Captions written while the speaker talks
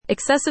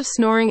Excessive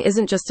snoring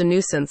isn't just a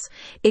nuisance,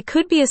 it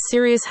could be a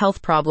serious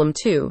health problem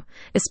too,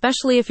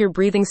 especially if your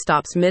breathing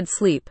stops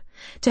mid-sleep.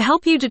 To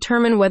help you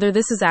determine whether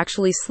this is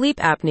actually sleep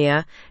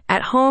apnea,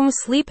 at-home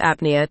sleep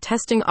apnea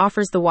testing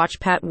offers the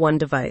WatchPat 1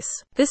 device.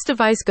 This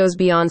device goes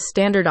beyond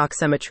standard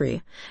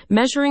oximetry,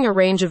 measuring a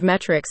range of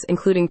metrics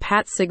including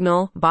PAT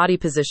signal, body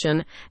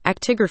position,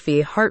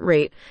 actigraphy, heart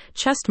rate,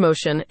 chest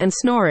motion, and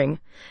snoring.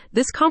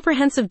 This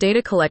comprehensive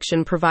data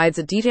collection provides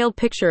a detailed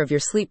picture of your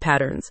sleep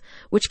patterns,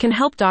 which can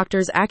help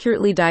doctors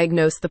accurately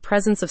diagnose the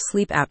presence of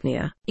sleep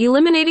apnea.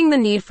 Eliminating the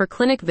need for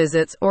clinic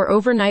visits or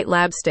overnight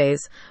lab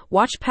stays,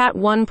 WatchPat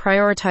 1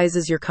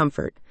 prioritizes your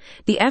comfort.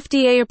 The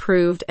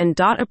FDA-approved and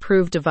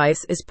DOT-approved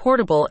device is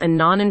portable and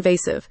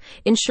non-invasive,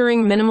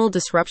 ensuring minimal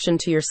disruption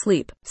to your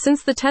sleep.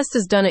 Since the test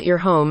is done at your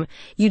home,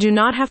 you do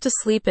not have to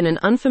sleep in an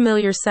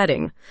unfamiliar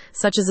setting,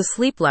 such as a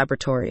sleep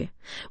laboratory,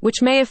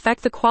 which may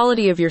affect the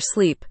quality of your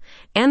sleep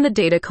and the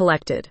data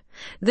collected.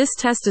 This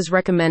test is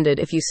recommended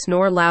if you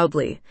snore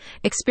loudly,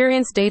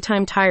 experience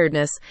daytime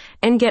tiredness,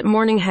 and get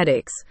morning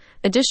headaches.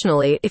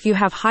 Additionally, if you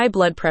have high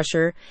blood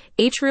pressure,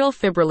 atrial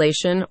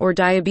fibrillation, or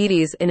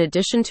diabetes in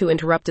addition to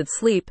interrupted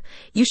sleep,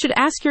 you should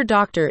ask your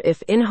doctor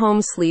if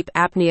in-home sleep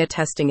apnea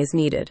testing is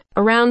needed.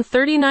 Around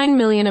 39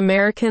 million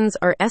Americans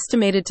are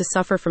estimated to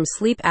suffer from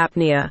sleep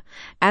apnea,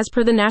 as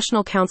per the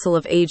National Council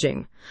of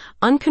Aging.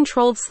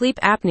 Uncontrolled sleep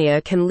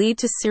apnea can lead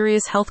to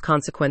serious health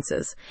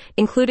consequences,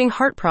 including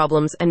heart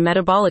problems and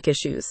metabolic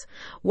issues.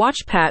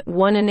 WatchPat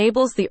 1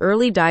 enables the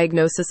early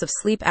diagnosis of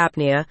sleep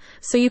apnea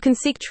so you can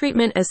seek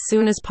treatment as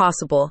soon as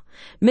possible,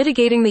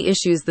 mitigating the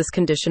issues this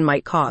condition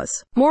might cause.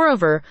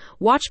 Moreover,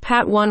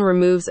 WatchPat 1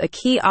 removes a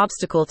key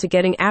obstacle to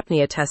getting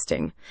apnea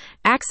testing: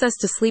 access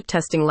to sleep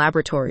testing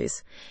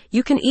laboratories.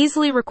 You can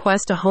easily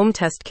request a home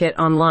test kit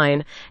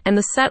online, and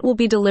the set will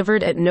be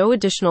delivered at no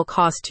additional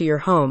cost to your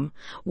home.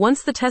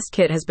 Once the test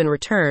kit has been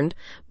returned,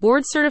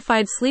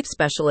 board-certified sleep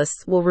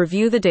specialists will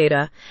review the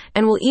data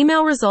and will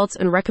email results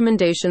and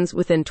recommendations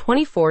within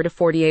 24 to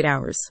 48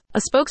 hours.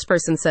 A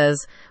spokesperson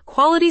says,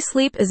 "Quality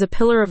sleep is a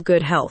pillar of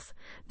good health.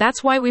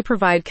 That's why we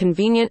provide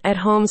convenient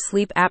at-home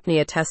sleep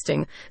apnea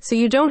testing, so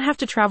you don't have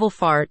to travel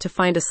far to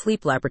find a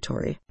sleep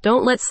laboratory."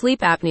 Don't let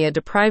sleep apnea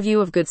deprive you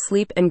of good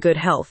sleep and good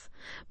health.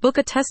 Book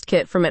a test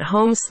kit from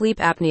at-home sleep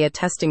apnea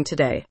testing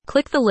today.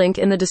 Click the link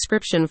in the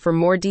description for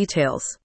more details.